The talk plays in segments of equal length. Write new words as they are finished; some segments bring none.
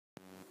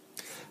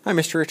Hi,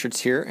 Mr.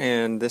 Richards here,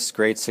 and this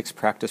grade 6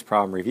 practice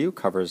problem review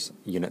covers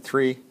Unit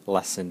 3,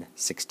 Lesson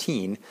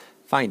 16,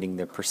 Finding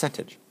the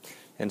Percentage.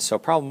 And so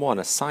problem 1,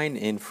 a sign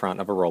in front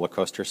of a roller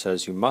coaster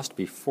says you must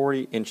be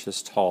 40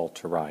 inches tall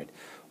to ride.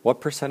 What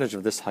percentage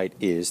of this height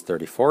is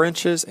 34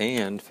 inches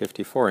and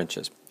 54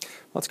 inches?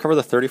 Let's cover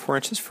the 34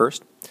 inches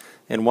first.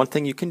 And one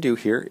thing you can do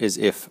here is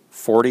if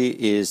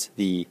 40 is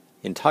the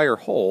entire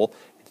whole,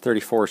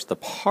 34 is the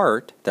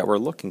part that we're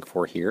looking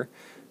for here,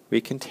 we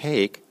can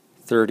take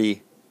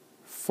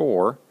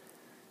 34,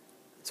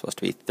 it's supposed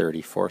to be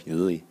 34,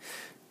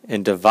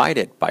 and divide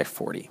it by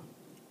 40.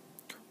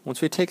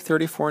 Once we take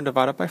 34 and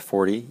divide it by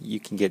 40, you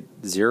can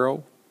get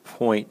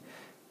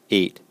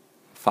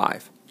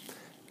 0.85.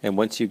 And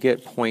once you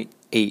get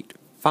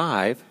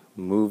 0.85,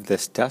 move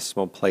this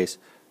decimal place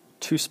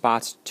 2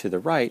 spots to the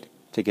right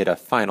to get a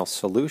final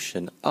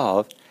solution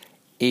of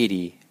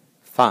 85%.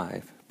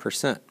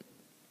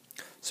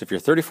 So if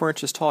you're 34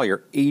 inches tall,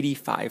 you're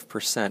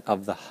 85%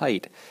 of the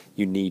height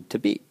you need to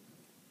be.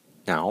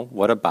 Now,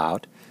 what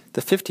about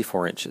the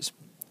 54 inches?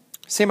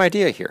 Same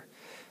idea here.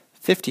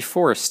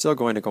 54 is still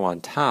going to go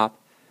on top,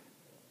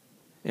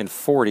 and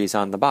 40 is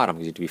on the bottom.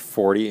 You need to be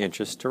 40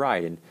 inches to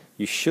ride, and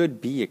you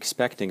should be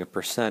expecting a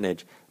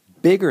percentage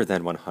bigger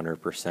than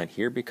 100%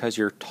 here because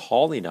you're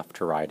tall enough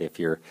to ride if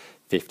you're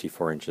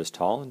 54 inches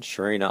tall, and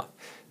sure enough,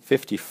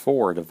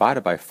 54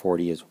 divided by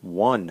 40 is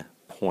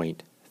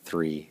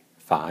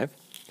 1.35.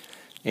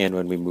 And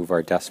when we move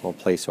our decimal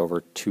place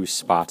over 2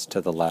 spots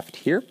to the left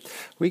here,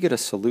 we get a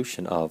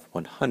solution of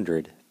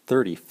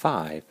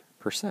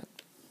 135%.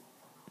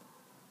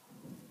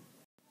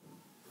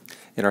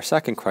 In our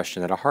second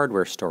question, at a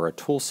hardware store, a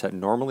tool set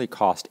normally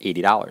cost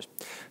 $80.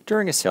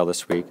 During a sale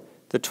this week,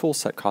 the tool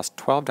set cost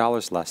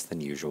 $12 less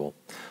than usual.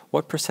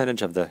 What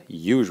percentage of the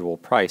usual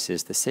price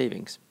is the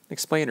savings?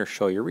 Explain or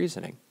show your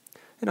reasoning.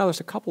 And now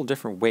there's a couple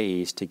different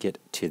ways to get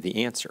to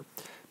the answer.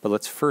 But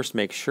let's first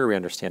make sure we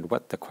understand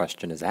what the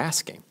question is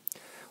asking.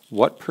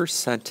 What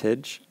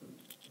percentage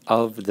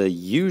of the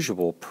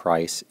usual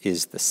price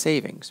is the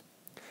savings?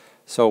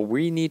 So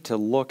we need to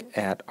look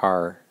at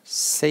our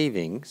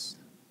savings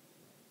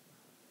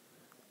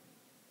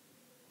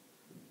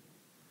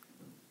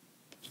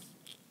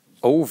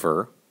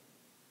over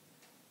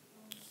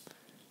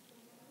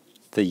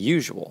the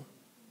usual.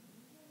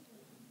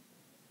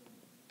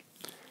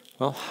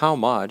 Well, how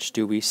much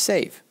do we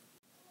save?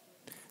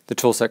 The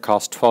tool set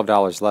costs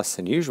 $12 less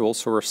than usual,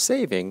 so we're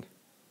saving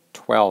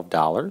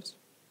 $12.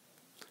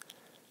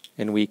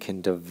 And we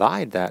can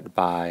divide that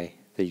by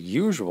the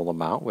usual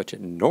amount, which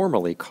it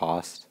normally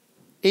costs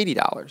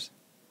 $80.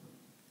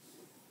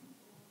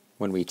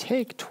 When we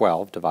take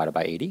 12 divided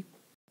by 80,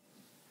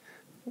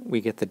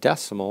 we get the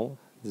decimal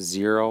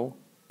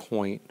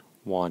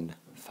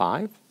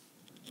 0.15.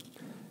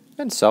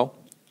 And so,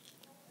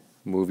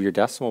 move your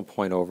decimal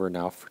point over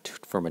now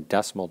from a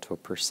decimal to a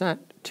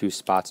percent, 2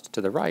 spots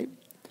to the right.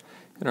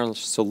 And our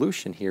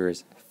solution here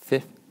is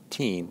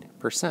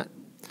 15%.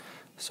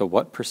 So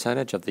what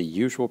percentage of the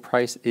usual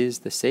price is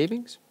the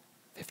savings?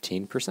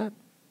 15%.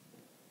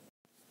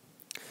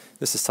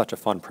 This is such a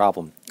fun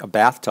problem. A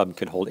bathtub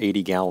can hold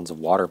 80 gallons of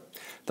water.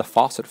 The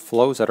faucet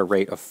flows at a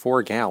rate of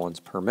 4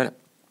 gallons per minute.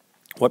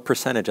 What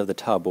percentage of the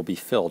tub will be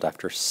filled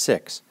after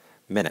 6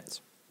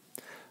 minutes?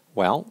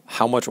 Well,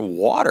 how much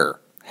water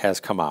has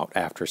come out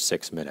after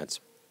 6 minutes?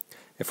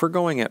 If we're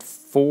going at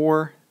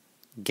 4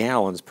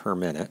 gallons per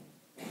minute,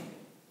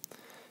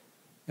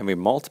 and we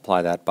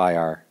multiply that by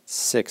our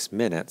 6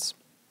 minutes,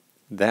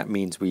 that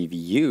means we've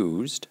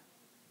used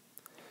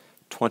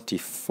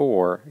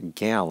 24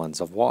 gallons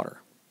of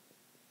water.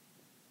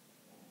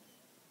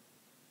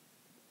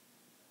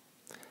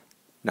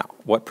 Now,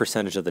 what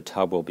percentage of the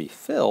tub will be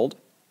filled?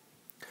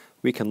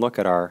 We can look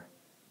at our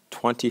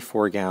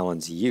 24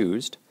 gallons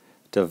used,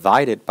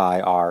 divide it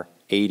by our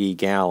 80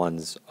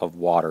 gallons of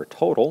water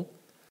total,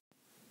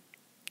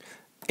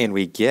 and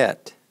we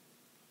get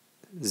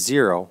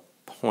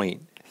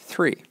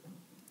 0.3.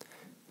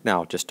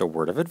 Now, just a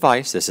word of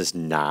advice, this is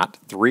not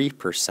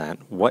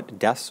 3%.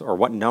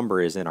 What number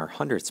is in our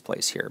hundredths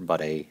place here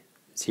but a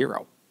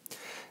 0?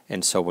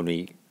 And so when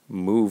we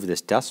move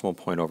this decimal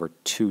point over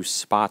 2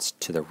 spots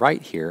to the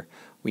right here,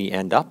 we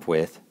end up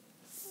with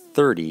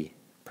 30%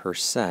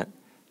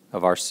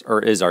 of our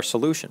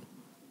solution.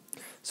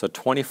 So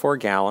 24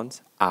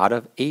 gallons out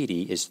of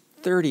 80 is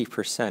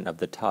 30% of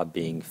the tub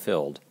being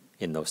filled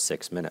in those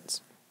 6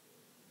 minutes.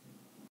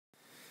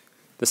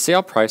 The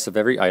sale price of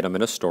every item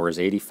in a store is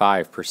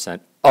 85%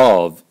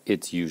 of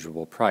its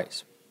usual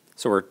price.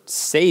 So we're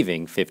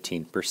saving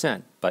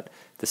 15%, but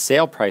the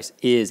sale price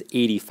is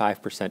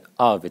 85%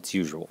 of its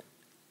usual.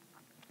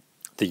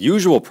 The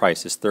usual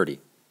price is 30.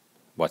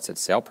 What's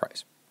its sale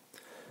price?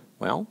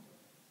 Well,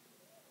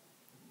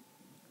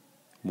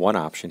 one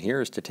option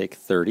here is to take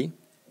 30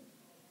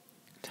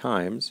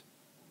 times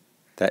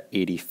that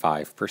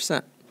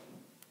 85%.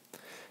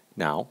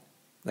 Now,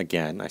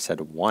 again, I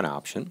said one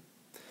option.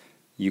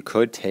 You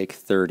could take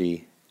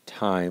 30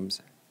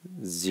 times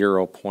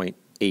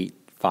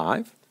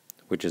 0.85,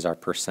 which is our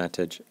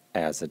percentage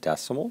as a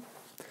decimal.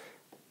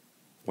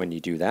 When you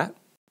do that,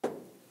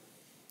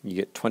 you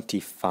get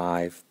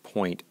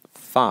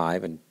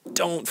 25.5, and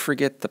don't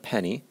forget the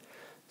penny,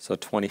 so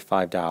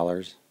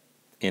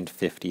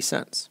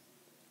 $25.50.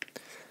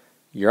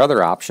 Your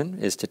other option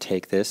is to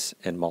take this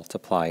and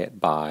multiply it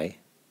by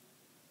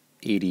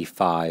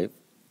 85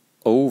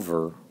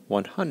 over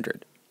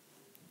 100.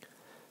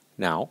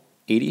 Now,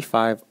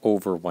 85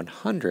 over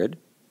 100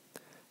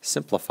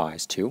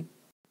 simplifies to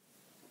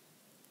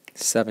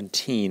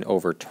 17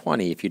 over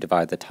 20 if you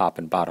divide the top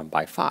and bottom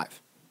by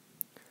 5.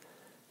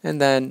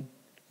 And then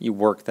you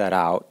work that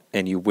out,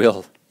 and you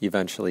will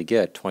eventually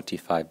get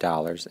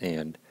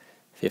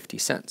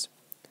 $25.50.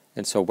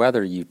 And so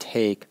whether you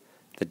take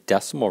the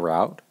decimal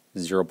route,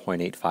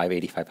 0.85,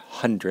 85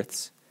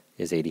 hundredths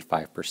is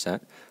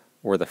 85%,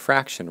 or the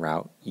fraction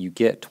route, you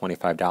get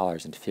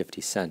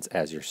 $25.50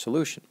 as your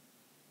solution.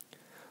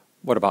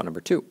 What about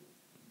number 2?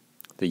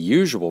 The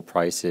usual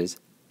price is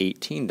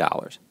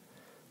 $18.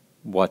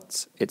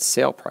 What's its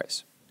sale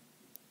price?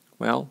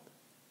 Well,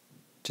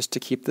 just to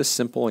keep this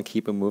simple and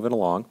keep it moving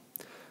along,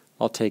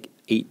 I'll take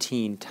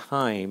 18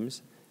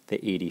 times the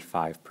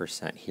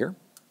 85% here.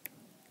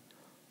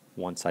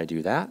 Once I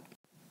do that,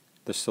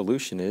 the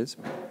solution is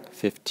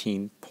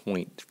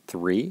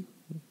 15.3.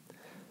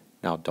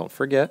 Now don't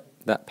forget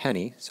that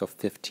penny, so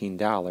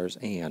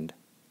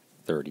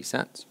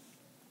 $15.30.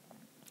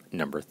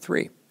 Number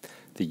 3,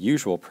 the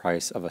usual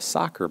price of a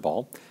soccer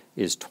ball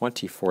is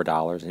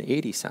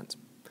 $24.80.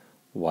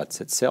 What's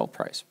its sale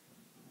price?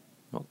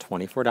 Well,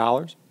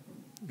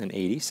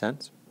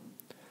 $24.80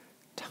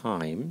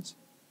 times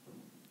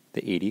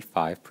the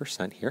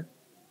 85% here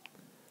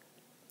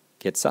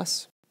gets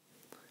us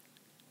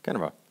kind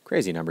of a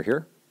crazy number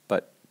here,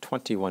 but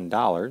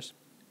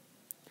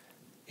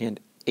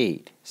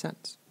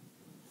 $21.08.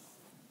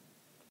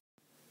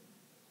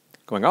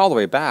 Going all the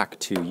way back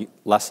to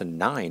lesson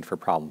 9 for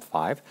problem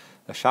 5,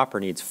 a shopper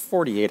needs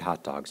 48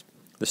 hot dogs.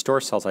 The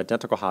store sells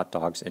identical hot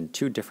dogs in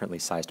 2 differently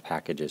sized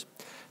packages.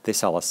 They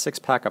sell a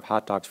 6-pack of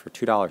hot dogs for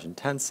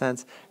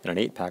 $2.10 and an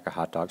 8-pack of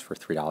hot dogs for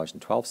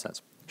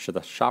 $3.12. Should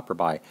the shopper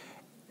buy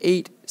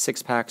 8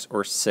 6-packs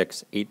or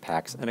 6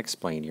 8-packs, and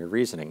explain your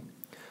reasoning?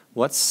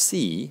 Let's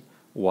see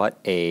what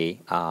a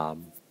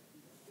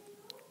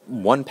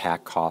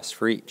 1-pack costs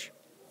for each.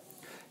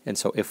 And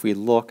so if we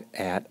look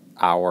at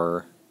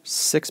our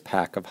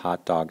 6-pack of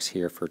hot dogs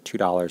here for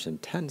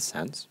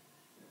 $2.10,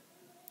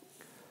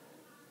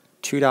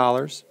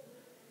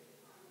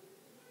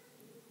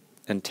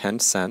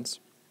 $2.10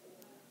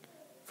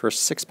 for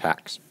 6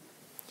 packs.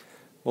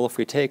 Well, if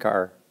we take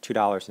our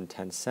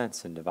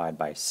 $2.10 and divide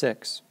by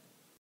 6,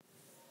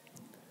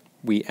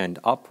 we end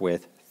up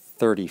with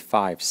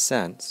 35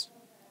 cents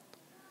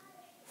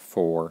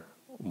for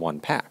 1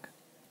 pack.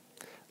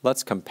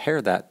 Let's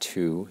compare that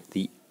to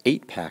the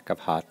 8-pack of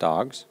hot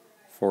dogs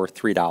for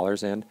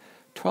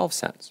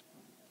 $3.12.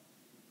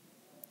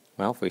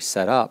 Well, if we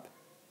set up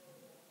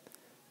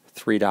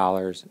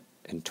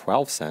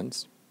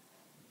 $3.12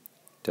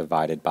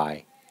 divided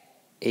by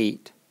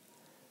 8,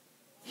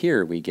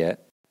 here we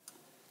get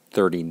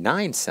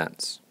 39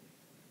 cents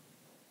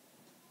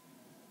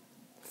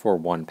for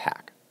 1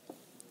 pack.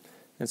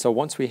 And so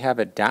once we have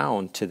it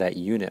down to that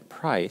unit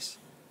price,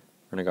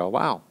 we're going to go,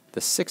 wow,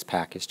 the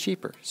 6-pack is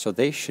cheaper. So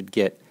they should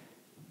get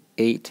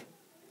 8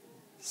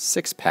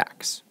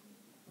 6-packs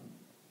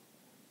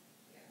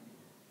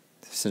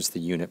since the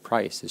unit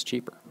price is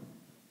cheaper.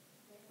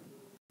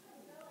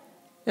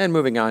 And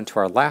moving on to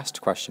our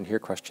last question here,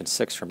 question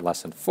 6 from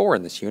lesson 4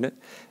 in this unit.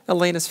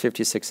 Elaine is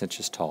 56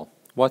 inches tall.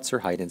 What's her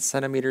height in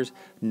centimeters,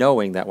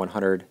 knowing that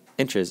 100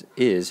 inches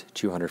is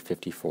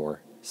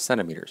 254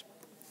 centimeters?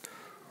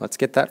 Let's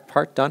get that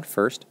part done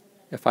first.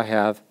 If I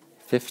have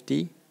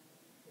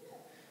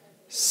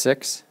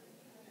 56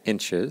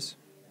 inches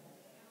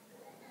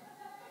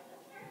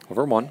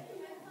over 1,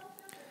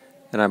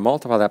 and I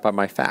multiply that by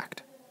my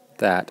fact,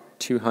 that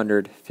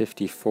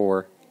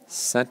 254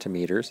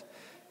 centimeters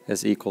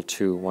is equal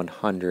to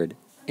 100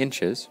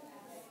 inches.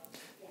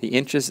 The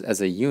inches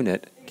as a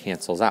unit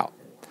cancels out.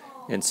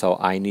 And so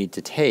I need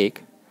to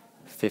take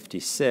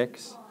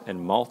 56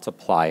 and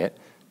multiply it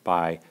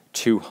by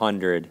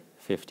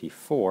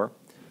 254,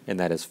 and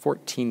that is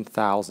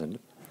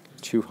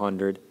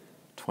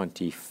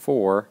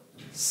 14,224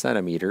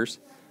 centimeters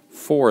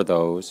for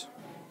those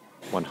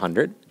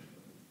 100.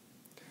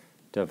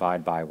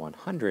 Divide by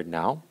 100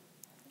 now,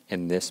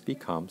 and this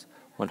becomes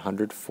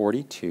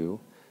 142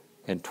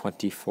 and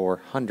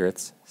 24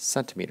 hundredths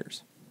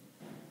centimeters.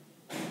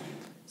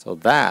 So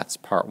that's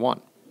part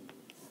 1.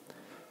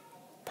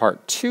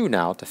 Part 2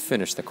 now, to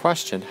finish the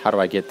question, how do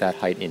I get that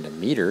height into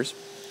meters?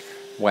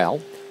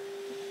 Well,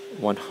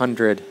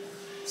 100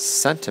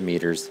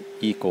 centimeters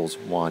equals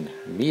 1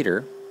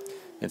 meter.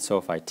 And so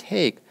if I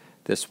take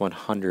this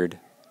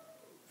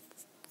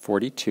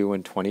 142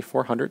 and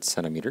 24 hundredths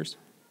centimeters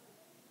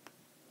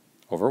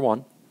over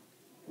 1,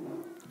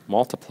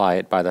 multiply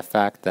it by the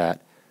fact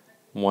that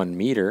 1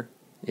 meter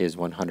is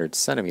 100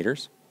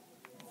 centimeters.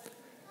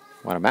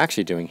 What I'm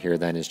actually doing here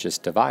then is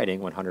just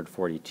dividing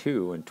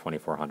 142 and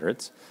 24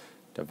 hundredths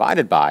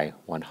divided by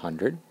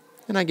 100,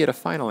 and I get a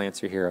final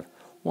answer here of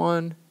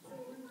 1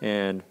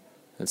 and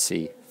let's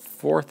see,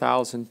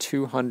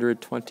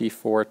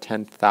 4,224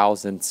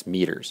 10,000ths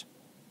meters.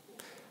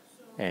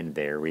 And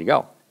there we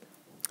go.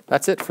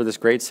 That's it for this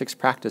grade 6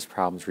 practice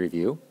problems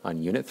review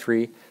on Unit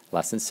 3,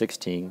 Lesson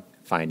 16,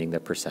 Finding the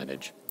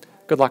Percentage.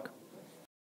 Good luck.